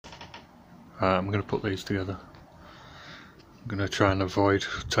I'm going to put these together. I'm going to try and avoid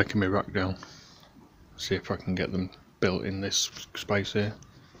taking my rack down. See if I can get them built in this space here.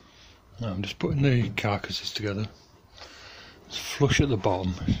 Now I'm just putting the carcasses together. It's flush at the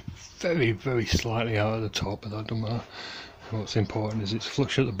bottom, very very slightly out at the top, but that doesn't matter. What's important is it's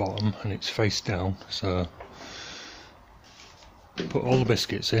flush at the bottom and it's face down. So put all the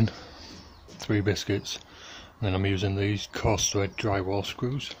biscuits in, 3 biscuits, and then I'm using these coarse thread drywall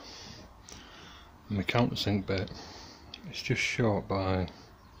screws. And my countersink bit, it's just short by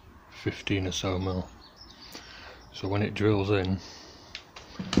 15 or so mil. So when it drills in,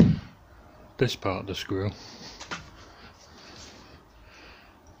 this part of the screw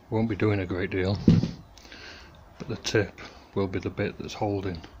won't be doing a great deal, but the tip will be the bit that's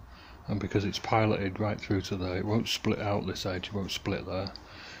holding. And because it's piloted right through to there, it won't split out this edge, it won't split there.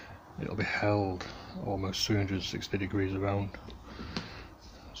 It'll be held almost 360 degrees around.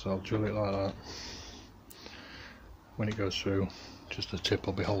 So I'll drill it like that. When it goes through, just the tip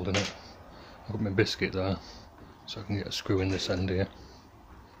will be holding it. I've got my biscuit there, so I can get a screw in this end here.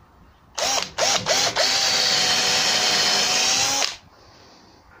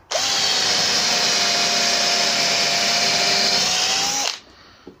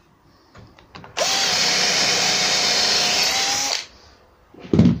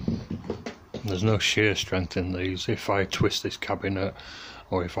 There's no shear strength in these. If I twist this cabinet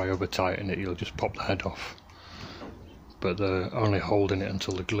or if I over tighten it, you'll just pop the head off. But they're only holding it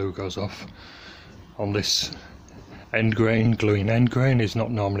until the glue goes off. On this end grain, gluing end grain is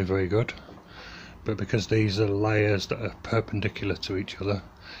not normally very good, but because these are layers that are perpendicular to each other,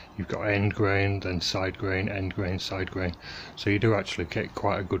 you've got end grain, then side grain, end grain, side grain, so you do actually get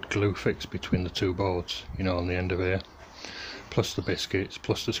quite a good glue fix between the 2 boards, you know, on the end of here. Plus the biscuits,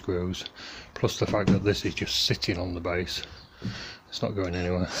 plus the screws, plus the fact that this is just sitting on the base. It's not going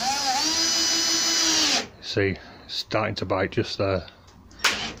anywhere. See, it's starting to bite just there.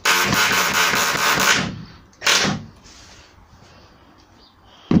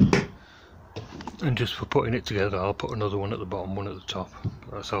 And just for putting it together, I'll put another one at the bottom, one at the top.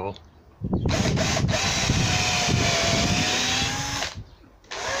 That's all.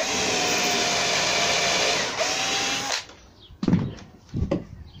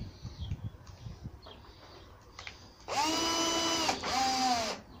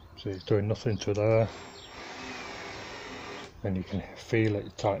 So it's doing nothing to there, and you can feel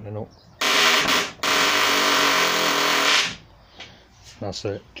it tightening up. That's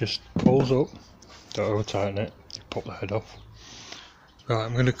it, just pulls up, don't over tighten it, you pop the head off. Right,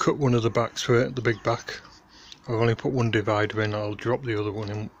 I'm going to cut one of the backs for it, the big back. I've only put one divider in, I'll drop the other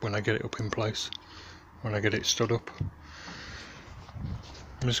one in when I get it up in place, when I get it stood up.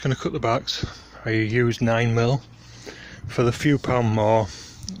 I'm just going to cut the backs. I use 9mm. For the few pound more,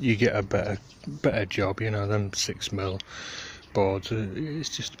 you get a better job, you know, them 6mm boards, it's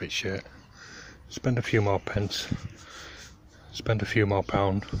just a bit shit. Spend a few more pence, spend a few more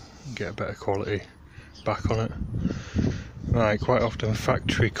pound, get a better quality back on it. Right, quite often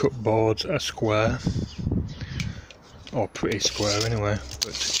factory cut boards are square, or pretty square anyway,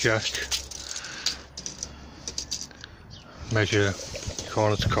 but to check, measure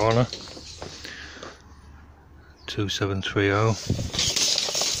corner to corner, 2730.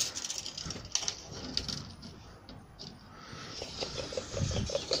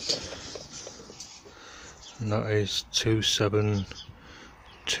 And that is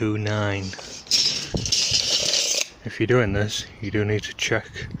 2729. If you're doing this, you do need to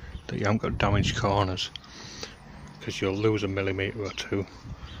check that you haven't got damaged corners, because you'll lose a millimetre or 2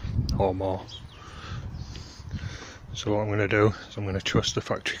 or more. So what I'm going to do is I'm going to trust the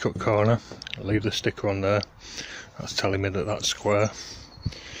factory cut corner. I'll leave the sticker on there. That's telling me that that's square.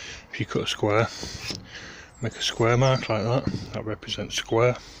 If you cut a square, make a square mark like that. That represents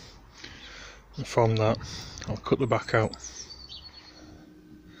square. And from that, I'll cut the back out.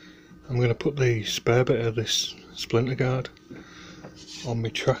 I'm going to put the spare bit of this splinter guard on my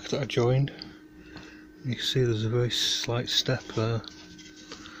track that I joined. You can see there's a very slight step there.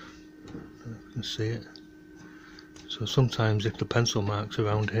 You can see it. So sometimes if the pencil mark's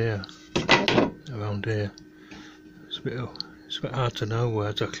around here, it's a bit hard to know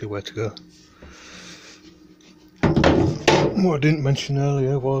exactly where to go. What I didn't mention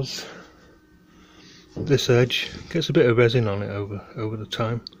earlier was this edge gets a bit of resin on it over the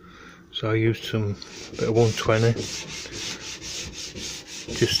time, so I used some bit of 120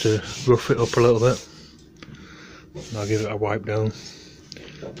 just to rough it up a little bit, and I'll give it a wipe down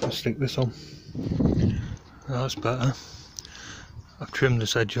and stick this on. That's better. I've trimmed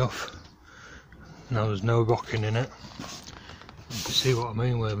this edge off. Now there's no rocking in it. You can see what I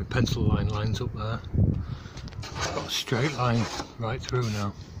mean where my pencil line lines up there. I've got a straight line right through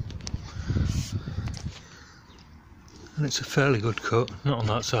now. And it's a fairly good cut, not on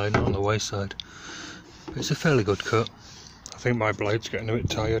that side, not on the waist side. But it's a fairly good cut. I think my blade's getting a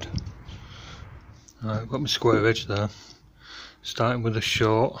bit tired. Right, I've got my square edge there. Starting with a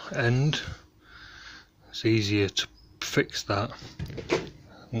short end. It's easier to fix that.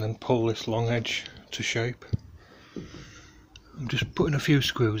 And then pull this long edge to shape. I'm just putting a few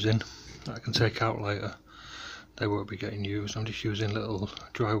screws in that I can take out later. They won't be getting used. I'm just using little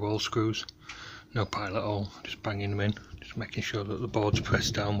drywall screws. No pilot hole, just banging them in. Just making sure that the board's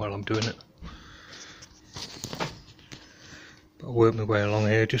pressed down while I'm doing it. But I'll work my way along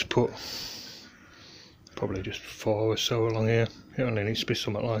here, just put probably just 4 or so along here. It only needs to be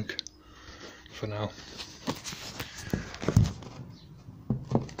something like for now.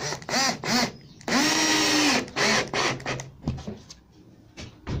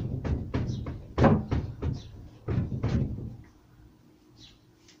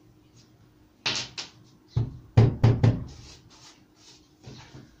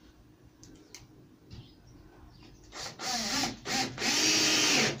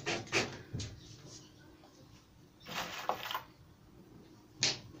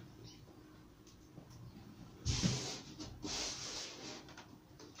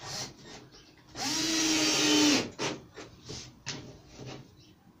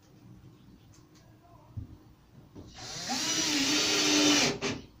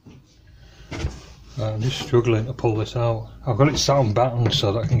 I'm just struggling to pull this out. I've got it sat on batten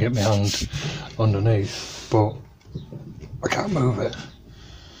so that I can get my hand underneath, but I can't move it.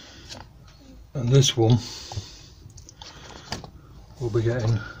 And this one will be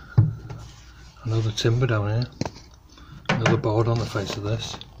getting another timber down here, another board on the face of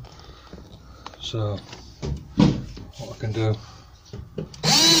this. So what I can do,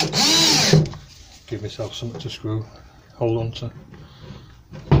 give myself something to screw, hold on to.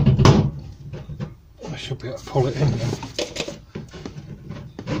 I should be able to pull it in now.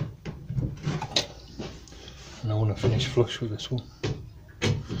 And I want to finish flush with this one.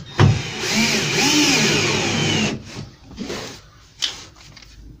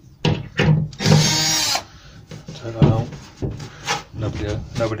 Take that out.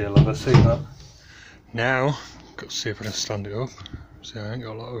 Nobody will ever see that. Now, got to see if I can stand it up. See, I ain't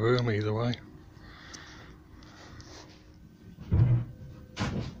got a lot of room either way.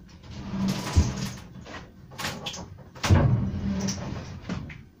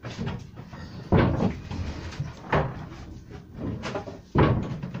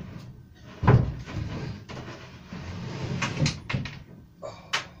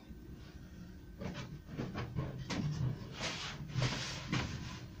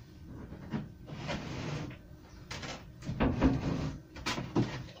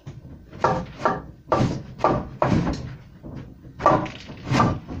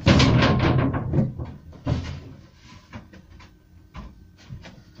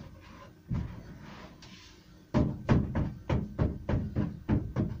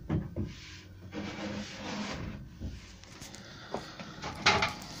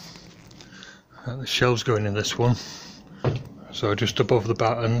 The shelves going in this one, so just above the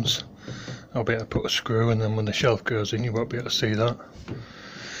battens I'll be able to put a screw, and then when the shelf goes in you won't be able to see that.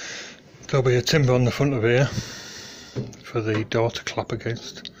 There'll be a timber on the front of here for the door to clap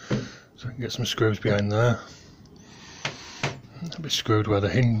against, so I can get some screws behind there. It'll be screwed where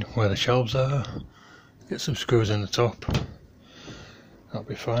the shelves are. Get some screws in the top. That'll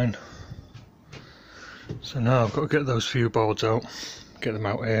be fine. So now I've got to get those few boards out, get them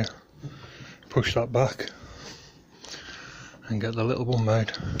out here, push that back and get the little one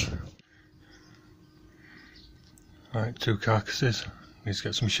made. Right, 2 carcasses. Need to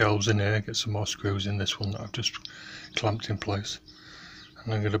get some shelves in here, get some more screws in this one that I've just clamped in place.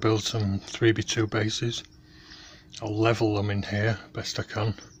 And I'm going to build some 3x2 bases. I'll level them in here best I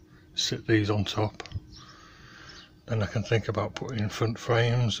can, sit these on top. Then I can think about putting front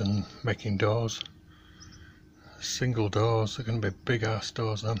frames and making doors. Single doors, they're going to be big ass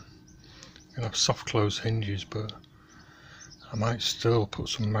doors then. I'm going to have soft close hinges, but I might still put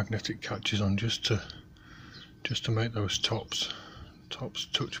some magnetic catches on just to make those tops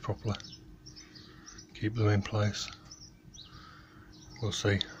touch properly, keep them in place. We'll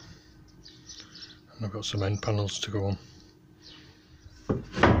see. And I've got some end panels to go on.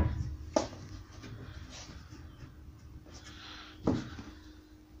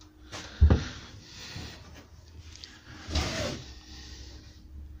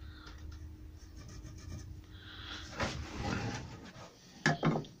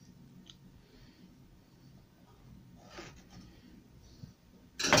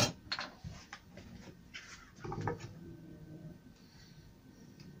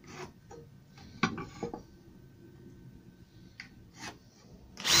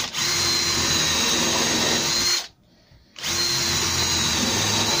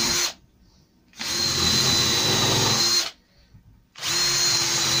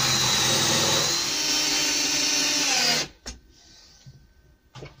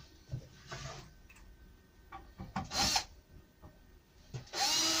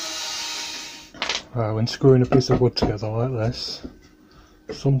 When screwing a piece of wood together like this,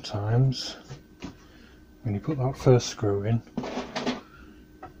 sometimes when you put that first screw in,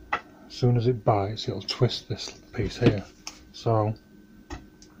 as soon as it bites it'll twist this piece here. So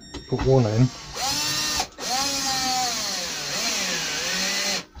put one in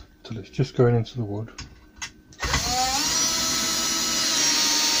till it's just going into the wood.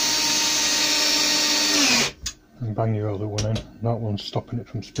 And bang your other one in. That one's stopping it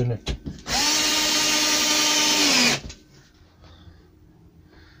from spinning.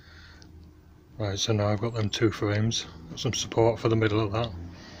 Right, so now I've got them two frames. Got some support for the middle of that.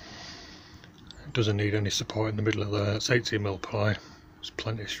 It doesn't need any support in the middle of there. It's 18mm ply. It's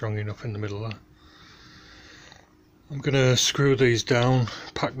plenty strong enough in the middle there. I'm going to screw these down,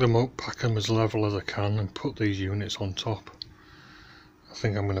 pack them up, pack them as level as I can, and put these units on top. I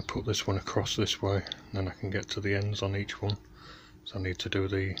think I'm going to put this one across this way, and then I can get to the ends on each one. So I need to do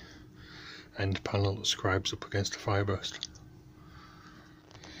the end panel that scribes up against the fireburst.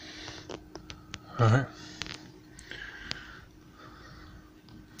 Alright.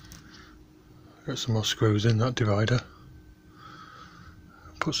 Get some more screws in that divider.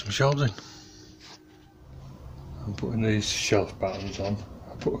 Put some shelves in. I'm putting these shelf battens on.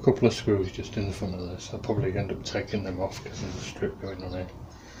 I put a couple of screws just in the front of this. I'll probably end up taking them off because there's a strip going on here.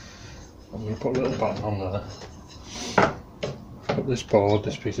 I'm going to put a little batten on there. Put this board,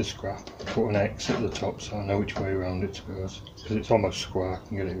 this piece of scrap, put an X at the top so I know which way around it goes. Because it's almost square, I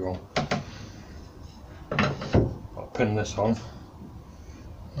can get it wrong. I'll pin this on.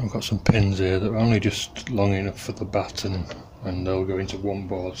 I've got some pins here that are only just long enough for the batten, and they'll go into one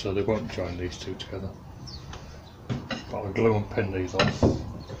board so they won't join these two together. But I'll glue and pin these on,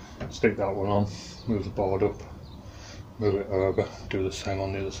 stick that one on, move the board up, move it over, do the same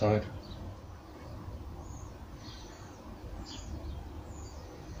on the other side.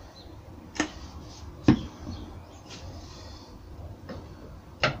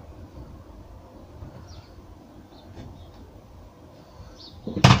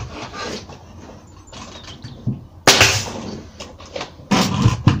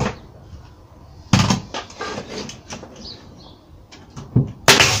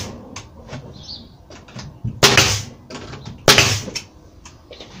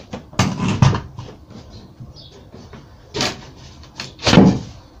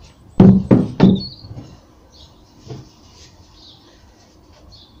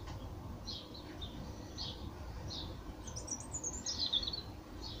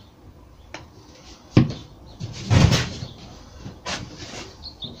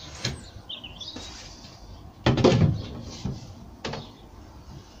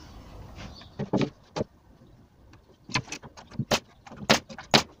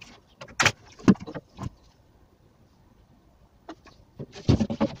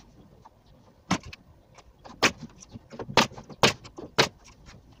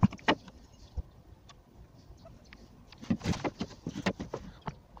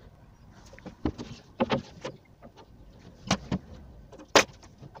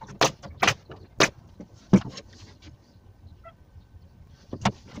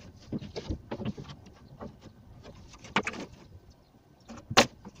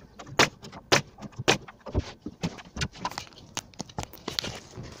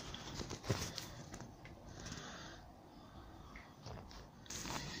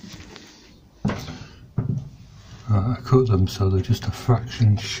 I cut them so they're just a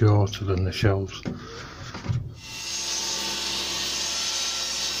fraction shorter than the shelves.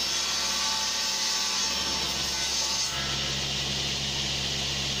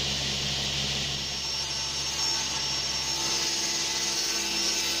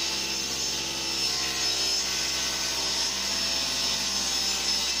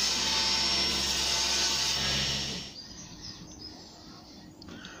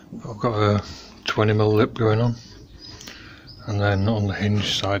 I've got a 20mm lip going on. And then on the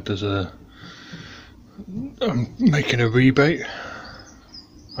hinge side there's I'm making a rebate.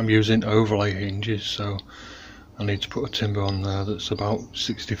 I'm using overlay hinges, so I need to put a timber on there that's about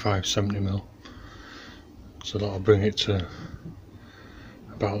 65-70mm. So that'll bring it to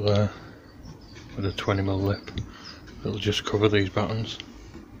about there with a 20mm lip. It'll just cover these battens.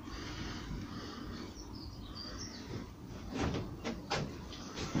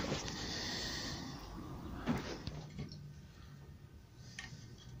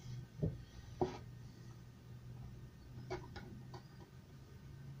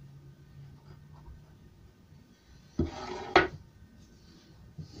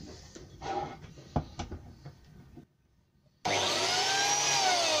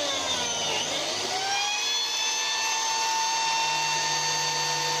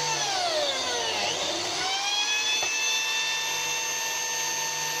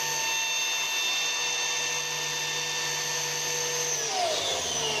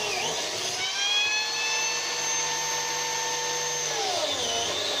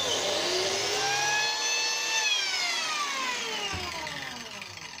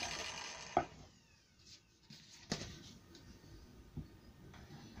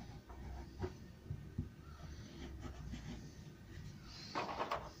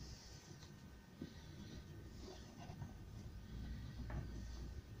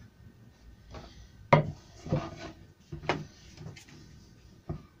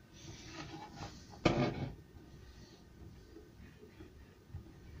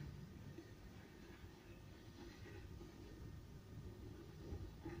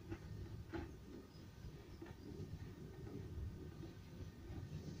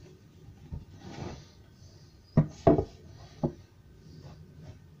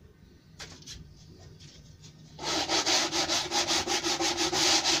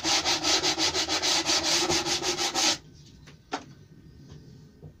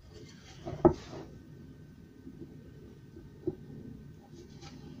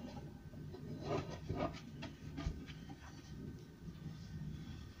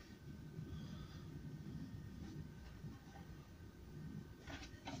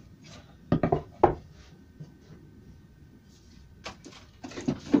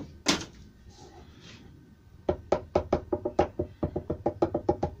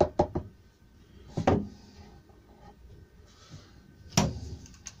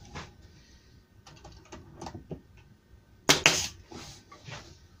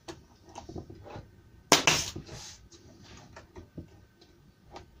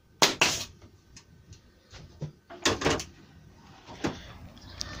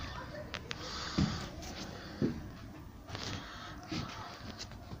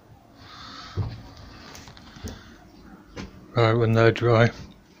 When they're dry,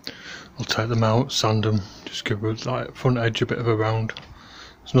 I'll take them out, sand them, just give the front edge a bit of a round.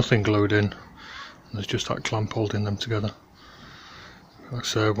 There's nothing glued in, there's just that clamp holding them together. Like I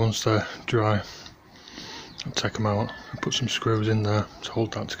say, once they're dry, I'll take them out and put some screws in there to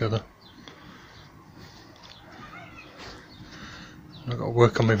hold that together. I've got to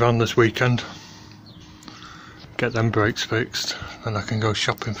work on my van this weekend, get them brakes fixed, then I can go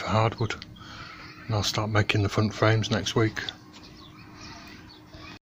shopping for hardwood, and I'll start making the front frames next week.